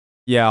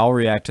Yeah, I'll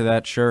react to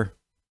that, sure.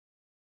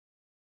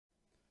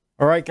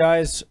 Alright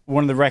guys,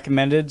 one of the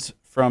recommendeds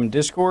from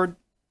Discord.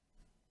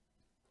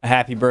 A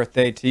happy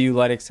birthday to you,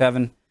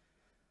 Lytix7.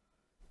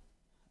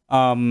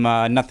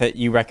 Not that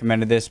you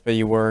recommended this, but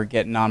you were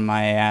getting on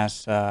my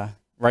ass,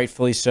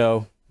 rightfully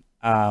so,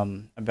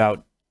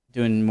 about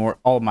doing more,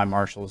 all of my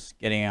marshals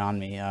getting on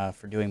me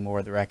for doing more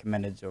of the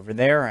recommendeds over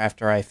there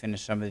after I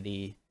finish some of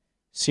the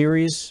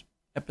series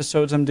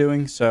episodes I'm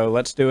doing. So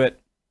let's do it.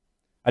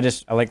 I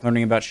like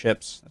learning about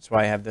ships. That's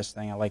why I have this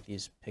thing. I like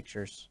these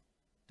pictures,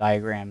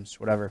 diagrams,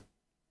 whatever.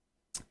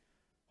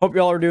 Hope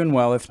y'all are doing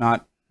well. If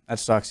not, that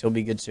sucks. He'll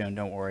be good soon.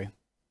 Don't worry.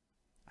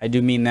 I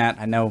do mean that.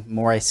 I know the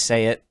more I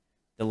say it,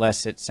 the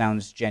less it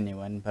sounds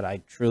genuine, but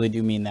I truly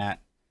do mean that.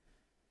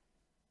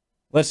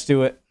 Let's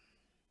do it.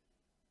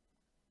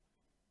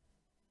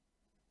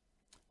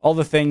 All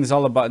the things,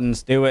 all the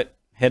buttons, do it.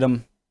 Hit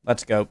them.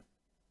 Let's go.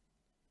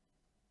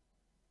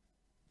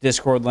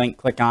 Discord link,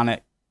 click on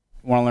it.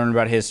 Want to learn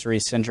about history,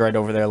 send you right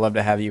over there. Love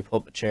to have you. Pull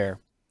up a chair.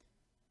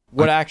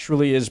 What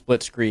actually is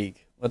Blitzkrieg?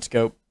 Let's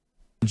go.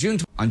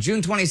 On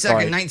June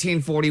 22nd,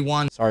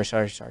 1941. Sorry.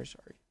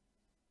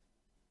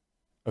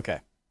 Okay.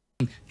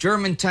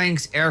 German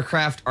tanks,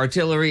 aircraft,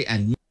 artillery,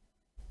 and...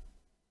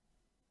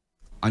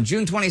 On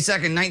June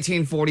 22nd,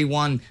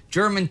 1941,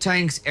 German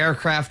tanks,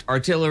 aircraft,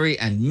 artillery,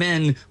 and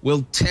men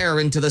will tear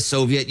into the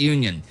Soviet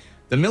Union.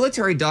 The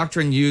military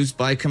doctrine used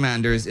by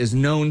commanders is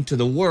known to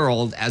the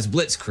world as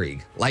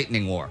Blitzkrieg,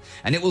 lightning war,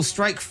 and it will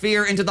strike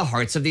fear into the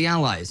hearts of the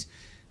Allies.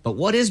 But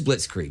what is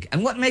Blitzkrieg,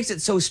 and what makes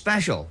it so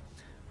special?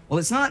 Well,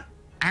 it's not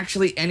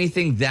actually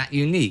anything that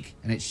unique,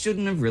 and it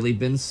shouldn't have really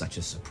been such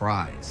a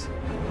surprise.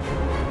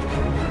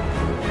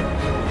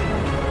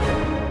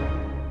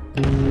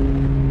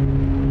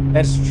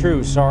 That's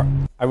true. Sorry,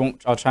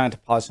 I'll try not to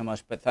pause so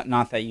much, but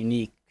not that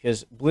unique,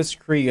 because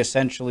Blitzkrieg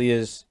essentially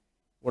is,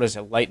 what is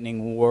it,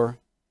 lightning war?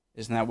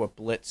 Isn't that what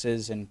Blitz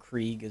is, and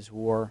Krieg is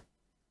war?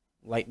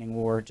 Lightning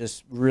war,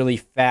 just really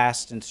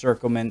fast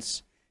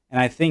encirclements. And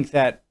I think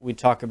that we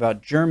talk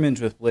about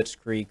Germans with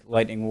Blitzkrieg,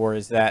 lightning war,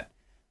 is that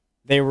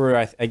they were,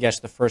 I guess,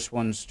 the first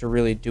ones to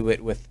really do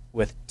it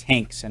with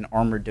tanks and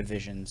armored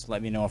divisions.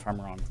 Let me know if I'm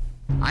wrong.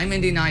 I'm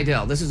Indy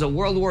Nidell. This is a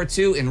World War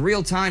II in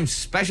real-time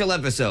special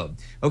episode.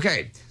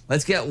 Okay,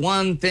 let's get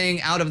one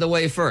thing out of the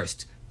way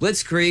first.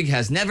 Blitzkrieg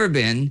has never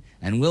been,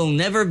 and will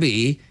never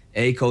be,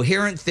 a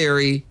coherent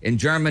theory in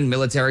German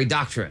military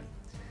doctrine.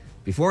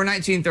 Before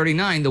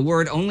 1939, the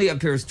word only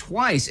appears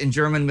twice in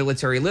German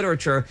military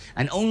literature,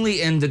 and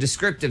only in the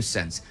descriptive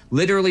sense,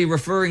 literally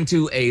referring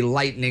to a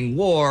lightning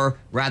war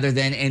rather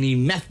than any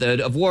method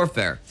of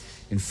warfare.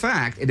 In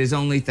fact, it is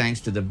only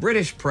thanks to the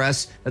British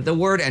press that the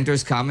word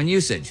enters common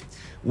usage.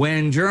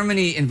 When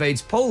Germany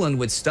invades Poland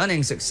with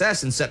stunning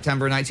success in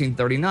September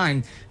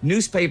 1939,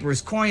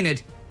 newspapers coin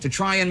it to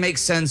try and make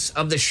sense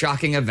of the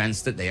shocking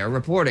events that they are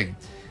reporting.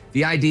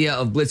 The idea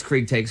of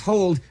Blitzkrieg takes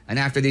hold, and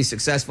after the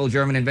successful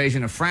German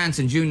invasion of France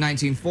in June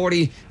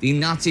 1940, the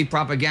Nazi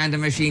propaganda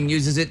machine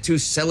uses it to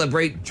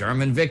celebrate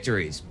German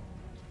victories.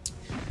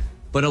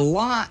 But a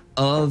lot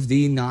of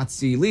the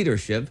Nazi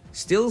leadership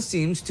still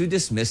seems to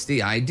dismiss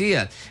the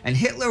idea, and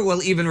Hitler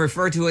will even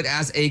refer to it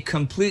as a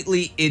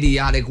completely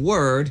idiotic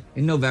word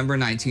in November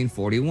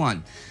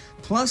 1941.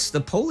 Plus, the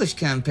Polish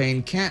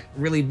campaign can't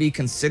really be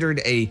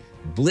considered a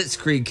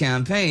Blitzkrieg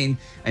campaign,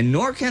 and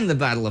nor can the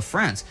Battle of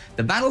France.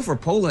 The battle for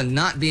Poland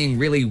not being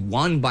really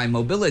won by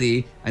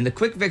mobility, and the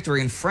quick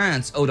victory in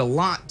France owed a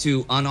lot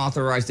to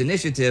unauthorized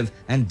initiative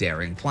and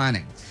daring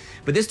planning.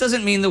 But this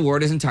doesn't mean the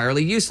word is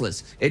entirely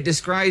useless. It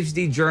describes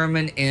the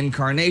German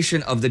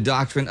incarnation of the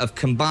doctrine of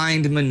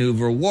combined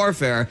maneuver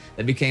warfare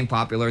that became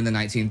popular in the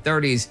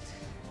 1930s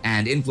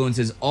and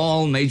influences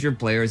all major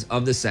players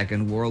of the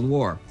Second World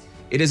War.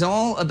 It is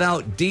all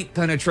about deep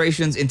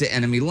penetrations into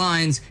enemy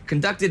lines,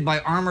 conducted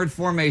by armored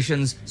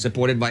formations,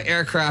 supported by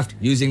aircraft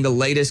using the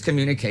latest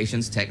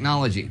communications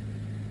technology.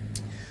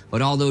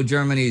 But although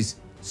Germany's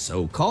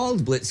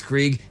so-called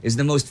Blitzkrieg is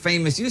the most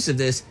famous use of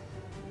this,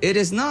 it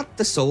is not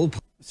the sole...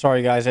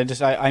 Sorry guys,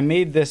 I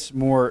made this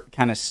more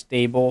kind of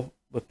stable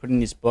with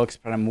putting these books,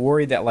 but I'm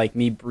worried that like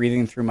me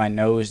breathing through my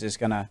nose is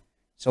gonna...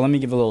 So let me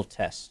give a little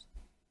test.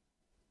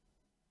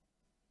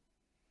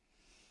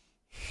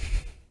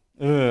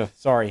 Ugh,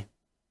 sorry.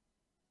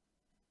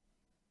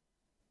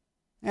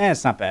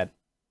 It's not bad.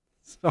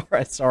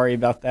 Sorry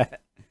about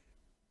that.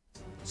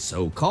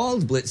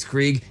 So-called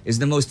Blitzkrieg is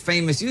the most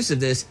famous use of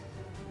this.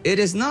 It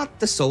is not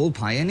the sole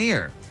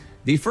pioneer.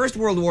 The First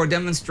World War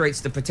demonstrates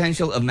the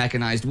potential of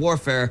mechanized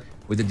warfare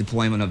with the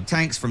deployment of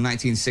tanks from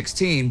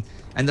 1916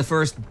 and the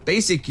first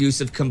basic use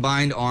of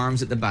combined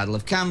arms at the Battle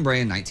of Cambrai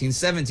in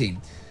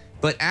 1917.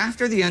 But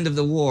after the end of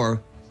the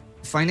war,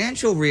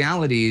 financial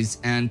realities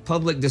and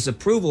public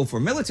disapproval for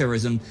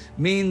militarism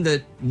mean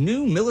that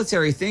new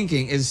military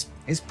thinking is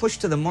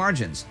pushed to the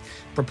margins.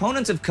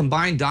 Proponents of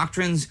combined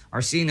doctrines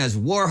are seen as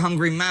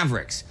war-hungry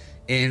mavericks.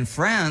 In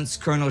France,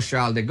 Colonel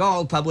Charles de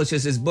Gaulle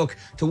publishes his book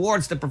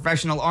Towards the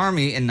Professional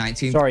Army in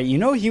 19... Sorry, you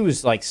know he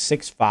was like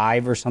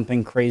 6'5" or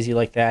something crazy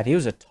like that? He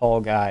was a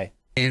tall guy.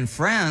 In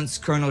France,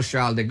 Colonel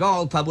Charles de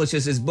Gaulle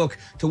publishes his book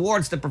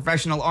Towards the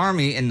Professional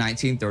Army in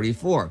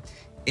 1934.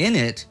 In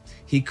it,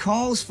 he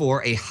calls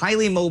for a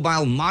highly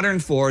mobile modern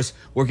force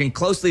working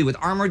closely with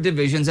armored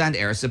divisions and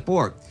air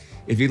support.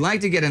 If you'd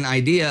like to get an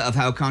idea of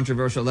how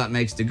controversial that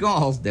makes de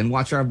Gaulle, then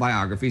watch our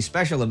biography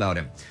special about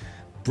him.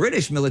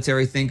 British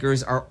military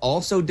thinkers are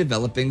also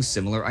developing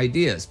similar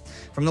ideas.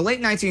 From the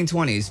late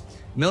 1920s,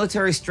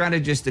 military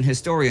strategist and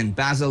historian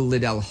Basil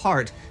Liddell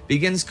Hart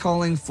begins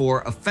calling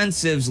for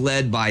offensives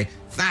led by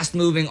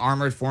fast-moving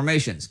armored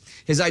formations.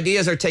 His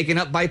ideas are taken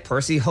up by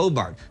Percy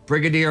Hobart,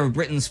 brigadier of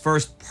Britain's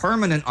first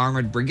permanent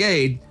armored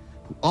brigade,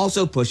 who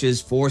also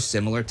pushes for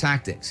similar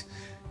tactics.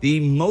 The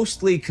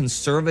mostly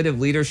conservative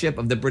leadership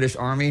of the British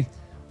Army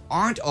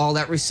aren't all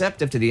that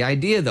receptive to the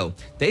idea, though.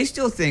 They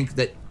still think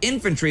that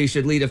infantry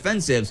should lead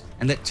offensives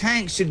and that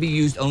tanks should be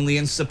used only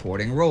in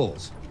supporting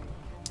roles.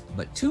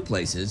 But two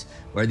places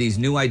where these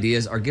new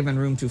ideas are given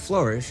room to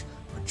flourish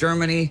are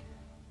Germany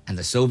and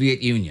the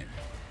Soviet Union.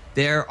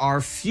 There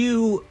are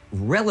few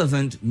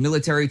relevant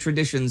military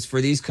traditions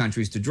for these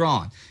countries to draw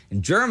on.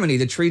 In Germany,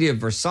 the Treaty of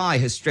Versailles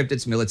has stripped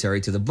its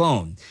military to the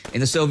bone.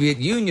 In the Soviet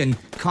Union,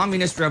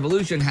 communist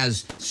revolution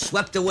has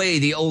swept away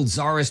the old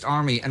Tsarist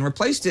army and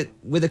replaced it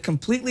with a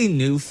completely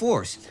new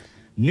force.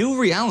 New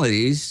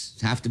realities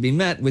have to be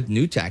met with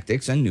new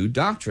tactics and new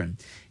doctrine.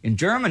 In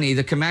Germany,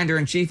 the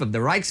commander-in-chief of the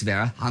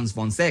Reichswehr, Hans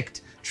von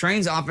Seeckt,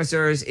 trains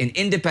officers in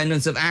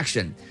independence of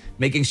action,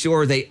 making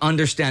sure they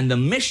understand the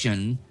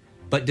mission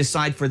but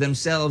decide for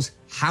themselves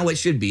how it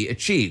should be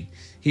achieved.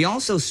 He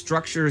also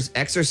structures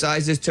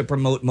exercises to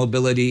promote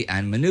mobility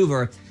and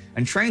maneuver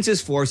and trains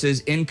his forces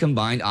in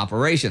combined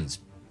operations.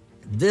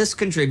 This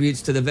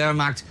contributes to the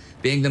Wehrmacht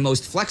being the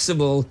most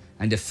flexible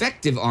and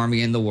effective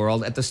army in the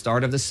world at the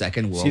start of the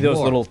Second World War. See those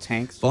little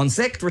tanks? Von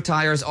Seeckt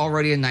retires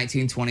already in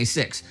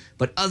 1926,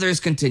 but others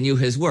continue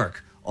his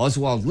work.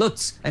 Oswald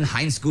Lutz and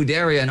Heinz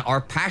Guderian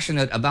are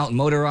passionate about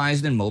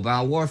motorized and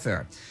mobile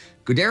warfare.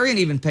 Guderian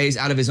even pays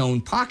out of his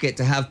own pocket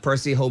to have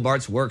Percy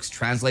Hobart's works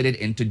translated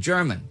into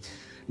German.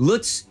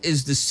 Lutz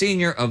is the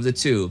senior of the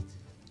two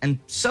and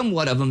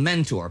somewhat of a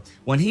mentor.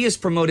 When he is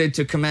promoted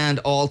to command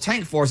all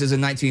tank forces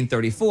in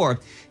 1934,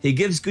 he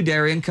gives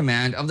Guderian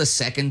command of the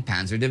 2nd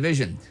Panzer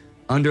Division.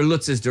 Under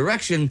Lutz's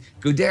direction,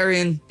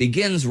 Guderian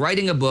begins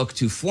writing a book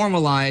to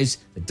formalize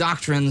the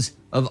doctrines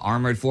of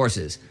armored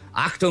forces.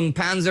 Achtung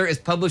Panzer is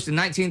published in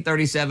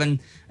 1937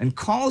 and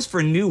calls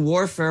for new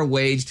warfare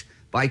waged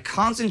by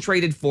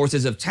concentrated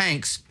forces of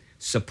tanks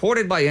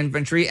supported by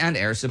infantry and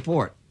air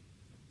support.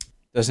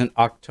 Doesn't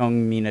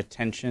Achtung mean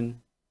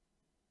attention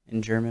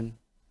in German?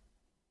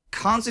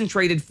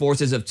 Concentrated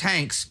forces of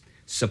tanks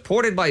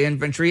supported by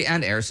infantry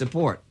and air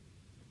support.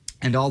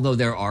 And although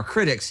there are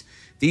critics,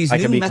 these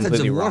new methods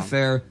of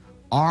warfare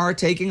are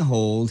taking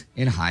hold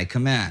in high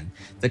command.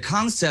 The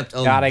concept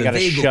of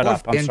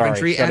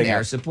infantry and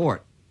air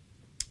support.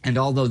 And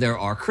although there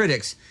are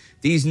critics,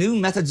 these new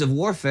methods of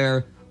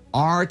warfare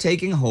are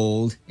taking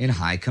hold in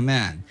high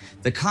command.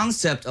 The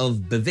concept of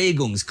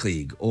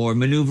Bewegungskrieg, or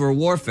maneuver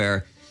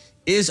warfare,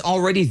 is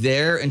already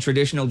there in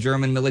traditional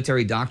German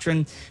military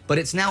doctrine, but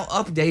it's now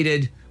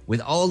updated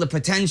with all the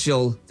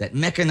potential that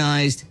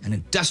mechanized and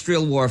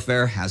industrial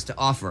warfare has to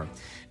offer.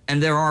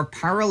 And there are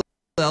parallel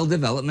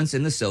developments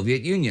in the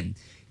Soviet Union.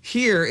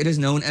 Here it is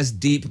known as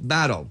deep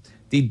battle.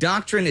 The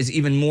doctrine is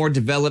even more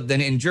developed than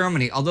in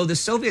Germany, although the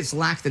Soviets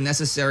lack the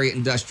necessary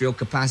industrial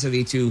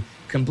capacity to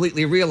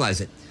completely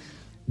realize it.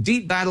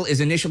 Deep battle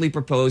is initially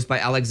proposed by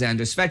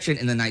Alexander Svechin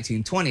in the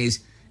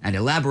 1920s and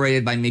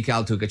elaborated by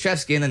Mikhail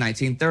Tukhachevsky in the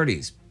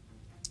 1930s.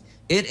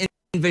 It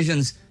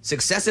envisions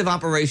successive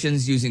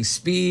operations using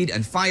speed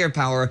and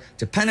firepower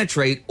to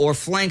penetrate or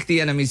flank the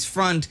enemy's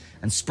front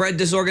and spread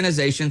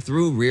disorganization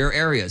through rear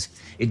areas.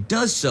 It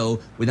does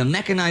so with a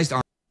mechanized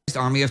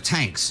army of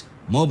tanks,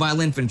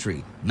 mobile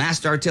infantry,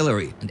 massed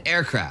artillery, and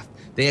aircraft.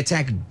 They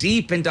attack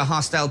deep into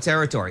hostile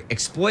territory,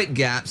 exploit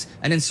gaps,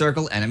 and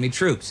encircle enemy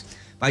troops.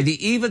 By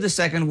the eve of the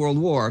Second World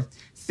War,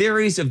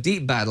 theories of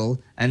deep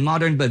battle and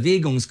modern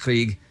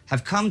Bewegungskrieg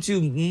have come to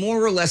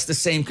more or less the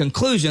same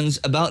conclusions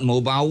about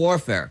mobile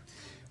warfare.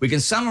 We can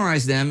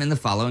summarize them in the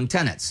following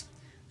tenets: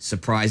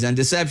 surprise and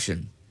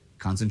deception,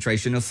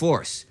 concentration of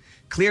force,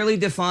 clearly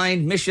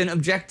defined mission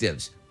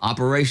objectives,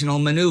 operational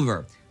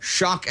maneuver,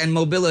 shock and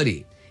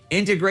mobility,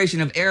 integration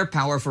of air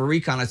power for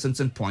reconnaissance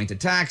and point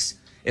attacks,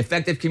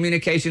 effective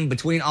communication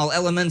between all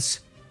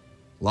elements,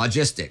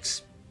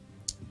 logistics.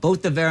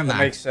 Both the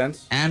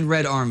Wehrmacht and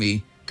Red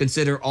Army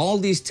consider all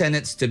these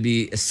tenets to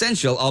be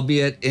essential,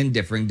 albeit in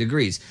differing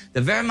degrees.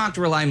 The Wehrmacht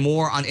rely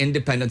more on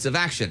independence of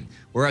action,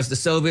 whereas the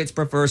Soviets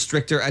prefer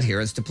stricter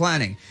adherence to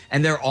planning.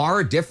 And there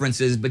are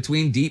differences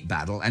between deep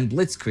battle and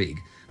Blitzkrieg.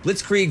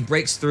 Blitzkrieg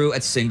breaks through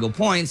at single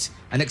points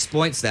and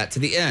exploits that to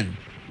the end,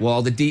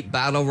 while the deep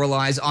battle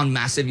relies on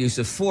massive use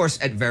of force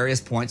at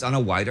various points on a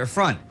wider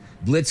front.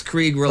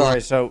 Blitzkrieg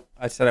relies... Sorry, so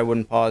I said I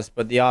wouldn't pause,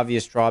 but the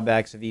obvious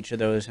drawbacks of each of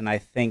those, and I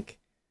think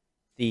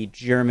the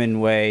German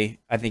way,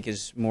 I think,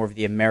 is more of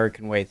the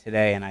American way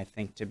today, and I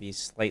think to be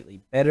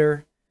slightly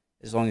better,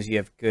 as long as you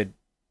have good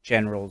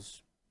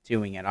generals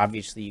doing it.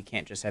 Obviously, you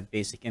can't just have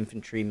basic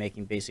infantry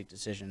making basic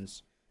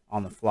decisions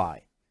on the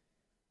fly.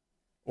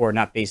 Or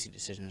not basic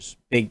decisions,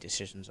 big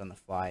decisions on the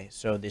fly.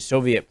 So the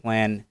Soviet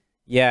plan,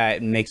 yeah,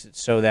 it makes it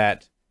so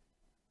that,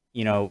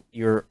 you know,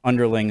 your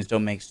underlings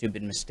don't make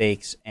stupid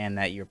mistakes and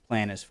that your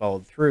plan is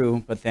followed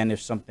through. But then if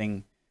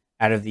something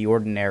out of the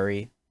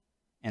ordinary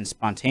and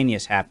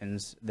spontaneous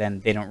happens,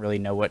 then they don't really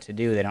know what to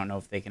do. They don't know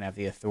if they can have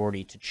the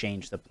authority to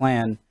change the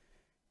plan.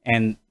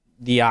 And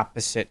the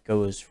opposite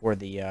goes for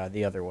the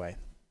other way.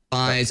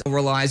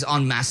 Relies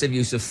on massive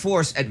use of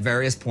force at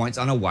various points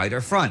on a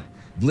wider front.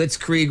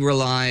 Blitzkrieg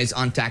relies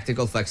on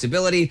tactical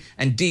flexibility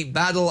and deep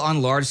battle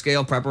on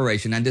large-scale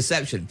preparation and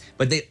deception,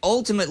 but they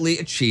ultimately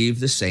achieve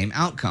the same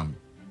outcome.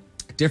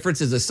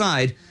 Differences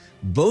aside,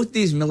 both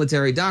these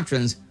military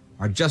doctrines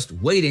are just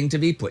waiting to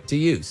be put to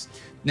use.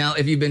 Now,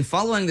 if you've been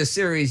following the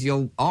series,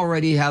 you'll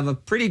already have a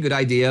pretty good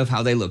idea of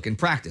how they look in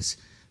practice.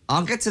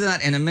 I'll get to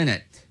that in a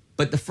minute,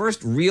 but the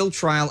first real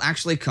trial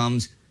actually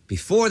comes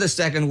before the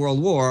Second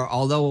World War,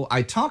 although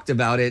I talked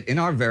about it in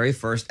our very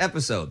first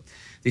episode.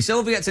 The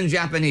Soviets and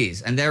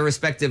Japanese and their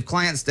respective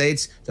client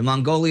states, the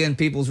Mongolian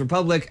People's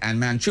Republic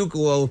and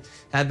Manchukuo,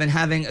 have been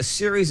having a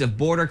series of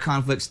border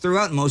conflicts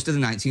throughout most of the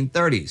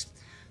 1930s.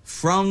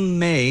 From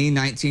May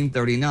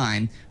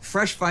 1939,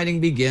 fresh fighting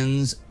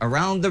begins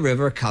around the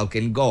river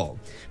Khalkhin-Gol.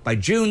 By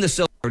June, the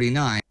Soviets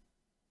 39.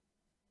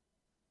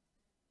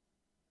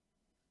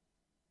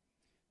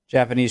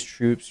 Japanese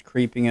troops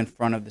creeping in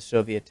front of the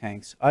Soviet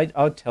tanks.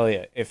 I'll tell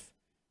you, if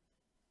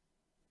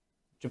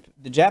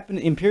the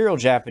Imperial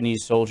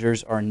Japanese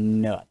soldiers are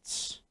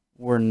nuts.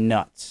 We're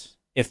nuts.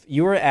 If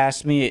you were to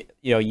ask me,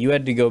 you know, you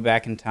had to go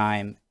back in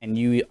time and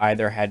you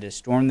either had to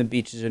storm the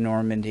beaches of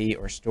Normandy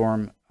or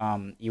storm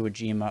Iwo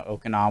Jima,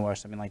 Okinawa, or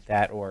something like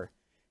that, or,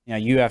 you know,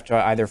 you have to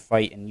either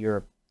fight in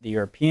Europe, the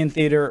European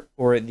theater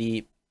or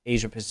the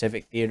Asia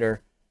Pacific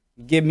theater.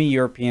 Give me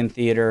European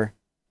theater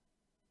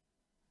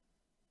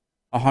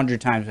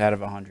 100 times out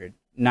of 100,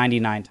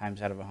 99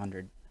 times out of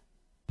 100.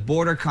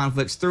 Border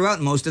conflicts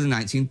throughout most of the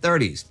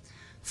 1930s.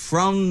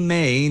 From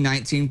May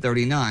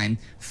 1939,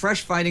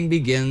 fresh fighting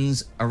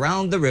begins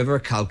around the river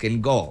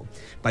Khalkhin-Gol.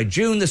 By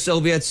June, the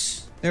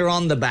Soviets, they're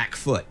on the back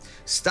foot.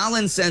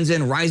 Stalin sends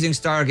in rising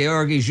star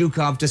Georgy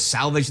Zhukov to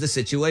salvage the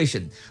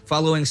situation.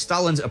 Following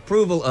Stalin's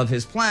approval of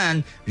his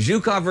plan,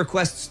 Zhukov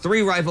requests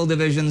 3 rifle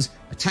divisions,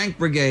 a tank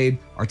brigade,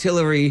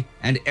 artillery,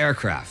 and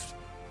aircraft.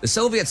 The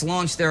Soviets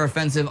launched their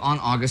offensive on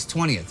August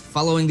 20th,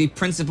 following the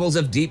principles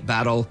of deep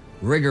battle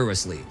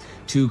rigorously.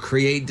 To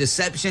create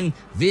deception,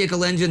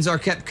 vehicle engines are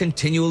kept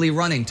continually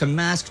running to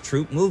mask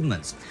troop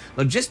movements.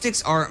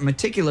 Logistics are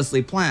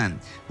meticulously planned,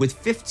 with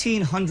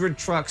 1,500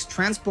 trucks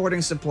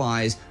transporting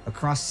supplies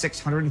across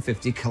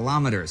 650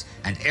 kilometers,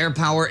 and air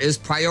power is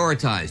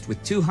prioritized,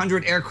 with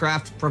 200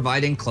 aircraft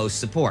providing close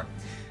support.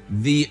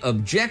 The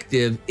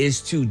objective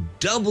is to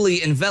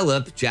doubly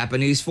envelop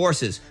Japanese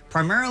forces,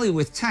 primarily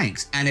with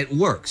tanks, and it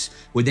works.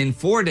 Within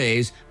 4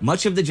 days,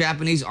 much of the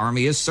Japanese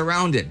army is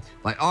surrounded.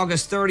 By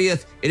August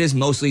 30th, it is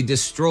mostly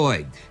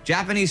destroyed.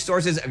 Japanese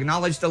sources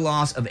acknowledge the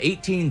loss of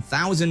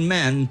 18,000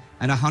 men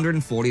and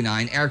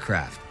 149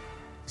 aircraft.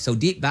 So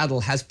deep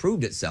battle has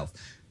proved itself.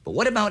 But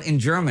what about in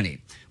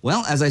Germany?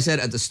 Well, as I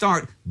said at the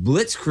start,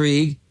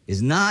 Blitzkrieg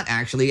is not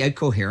actually a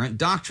coherent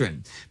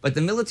doctrine, but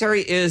the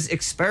military is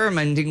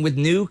experimenting with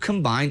new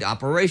combined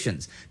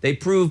operations. They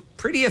prove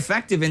pretty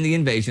effective in the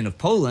invasion of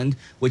Poland,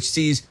 which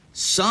sees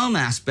some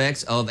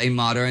aspects of a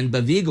modern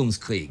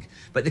Bewegungskrieg,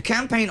 but the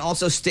campaign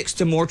also sticks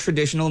to more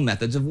traditional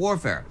methods of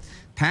warfare.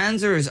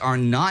 Panzers are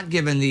not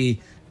given the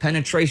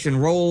penetration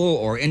role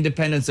or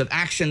independence of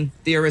action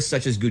theorists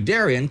such as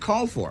Guderian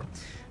call for.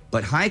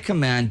 But High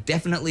Command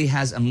definitely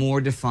has a more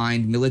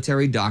defined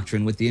military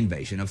doctrine with the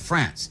invasion of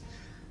France.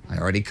 I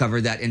already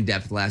covered that in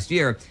depth last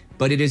year,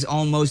 but it is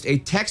almost a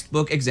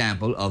textbook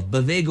example of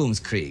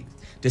Bewegungskrieg.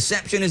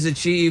 Deception is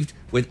achieved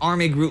with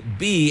Army Group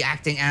B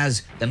acting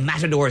as the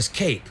Matador's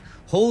cape,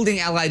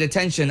 holding Allied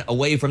attention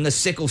away from the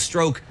sickle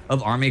stroke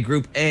of Army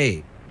Group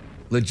A.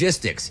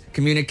 Logistics,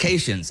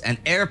 communications, and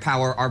air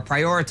power are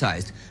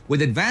prioritized,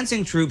 with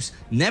advancing troops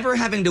never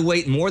having to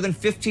wait more than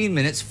 15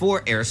 minutes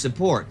for air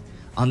support.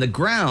 On the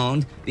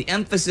ground, the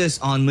emphasis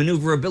on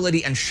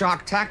maneuverability and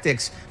shock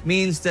tactics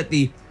means that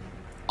the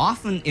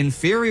often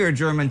inferior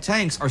German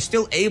tanks are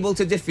still able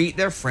to defeat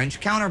their French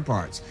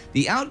counterparts.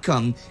 The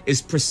outcome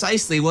is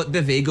precisely what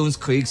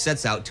Bewegungskrieg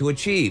sets out to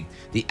achieve.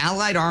 The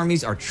Allied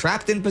armies are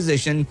trapped in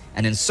position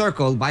and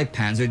encircled by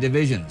panzer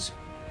divisions.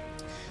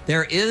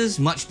 There is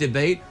much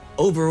debate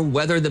over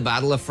whether the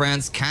Battle of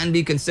France can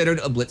be considered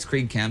a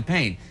Blitzkrieg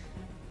campaign.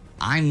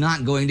 I'm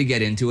not going to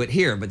get into it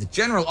here, but the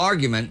general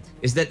argument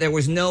is that there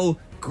was no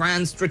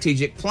grand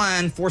strategic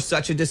plan for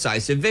such a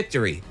decisive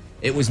victory.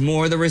 It was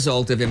more the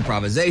result of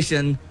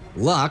improvisation,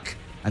 luck,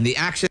 and the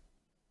action.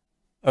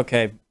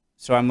 Okay,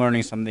 so I'm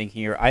learning something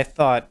here. I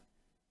thought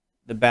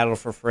the Battle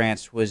for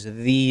France was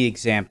the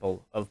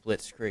example of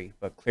Blitzkrieg,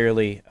 but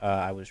clearly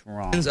I was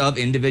wrong. Of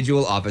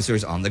individual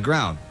officers on the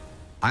ground.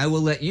 I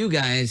will let you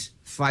guys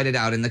fight it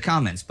out in the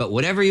comments, but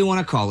whatever you want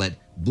to call it,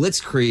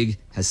 Blitzkrieg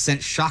has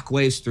sent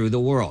shockwaves through the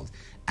world.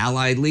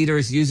 Allied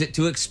leaders use it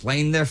to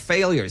explain their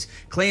failures,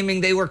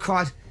 claiming they were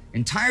caught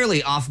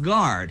entirely off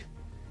guard.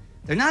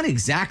 They're not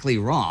exactly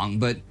wrong,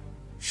 but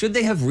should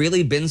they have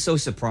really been so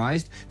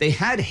surprised? They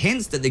had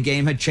hints that the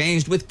game had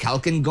changed with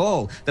Khalkhin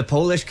Gol, the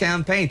Polish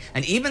campaign,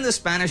 and even the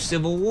Spanish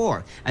Civil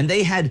War. And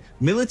they had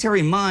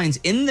military minds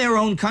in their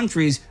own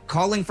countries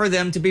calling for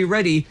them to be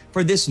ready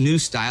for this new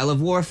style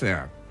of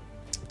warfare.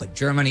 But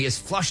Germany is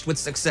flushed with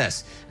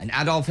success, and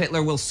Adolf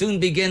Hitler will soon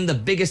begin the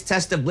biggest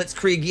test of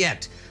Blitzkrieg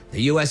yet.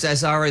 The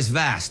USSR is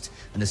vast,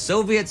 and the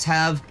Soviets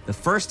have the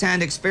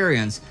first-hand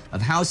experience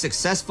of how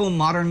successful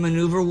modern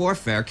maneuver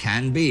warfare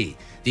can be.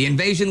 The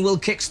invasion will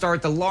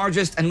kickstart the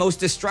largest and most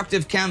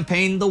destructive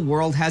campaign the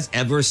world has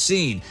ever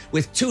seen,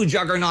 with two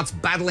juggernauts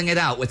battling it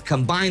out with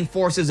combined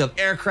forces of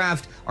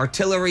aircraft,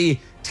 artillery,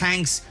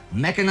 tanks,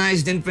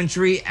 mechanized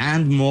infantry,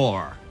 and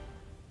more.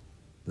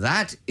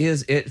 That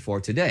is it for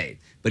today.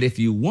 But if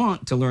you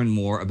want to learn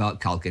more about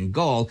Khalkhin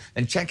Gol,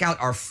 then check out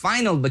our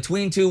final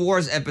Between Two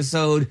Wars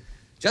episode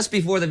just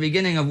before the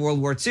beginning of World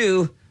War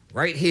II,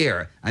 right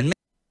here. And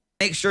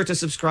make sure to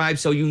subscribe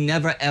so you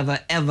never, ever,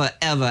 ever,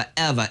 ever,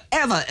 ever,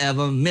 ever,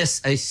 ever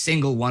miss a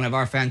single one of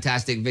our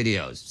fantastic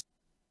videos.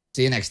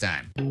 See you next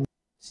time.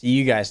 See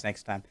you guys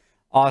next time.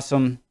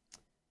 Awesome.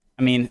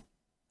 I mean,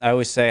 I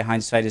always say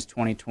hindsight is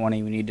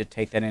 20/20. We need to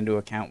take that into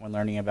account when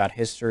learning about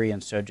history.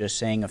 And so just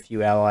saying a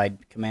few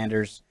Allied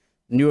commanders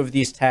knew of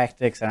these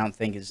tactics, I don't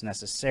think is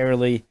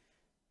necessarily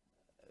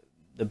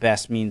the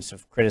best means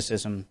of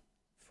criticism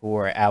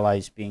for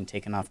Allies being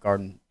taken off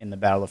guard in the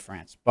Battle of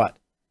France. But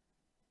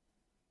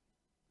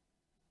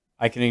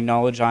I can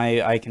acknowledge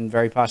I can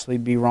very possibly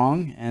be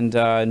wrong, and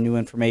new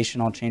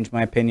information, I'll change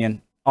my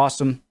opinion.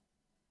 Awesome.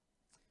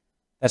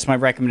 That's my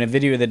recommended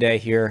video of the day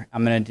here.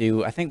 I'm going to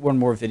do, I think, one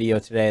more video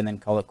today and then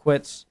call it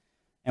quits.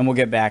 And we'll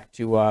get back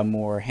to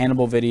more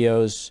Hannibal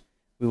videos.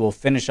 We will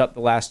finish up the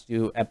last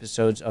two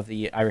episodes of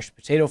the Irish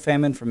potato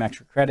famine from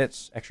extra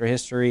credits, extra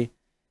history,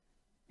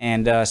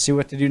 and see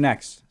what to do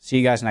next. See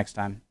you guys next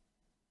time.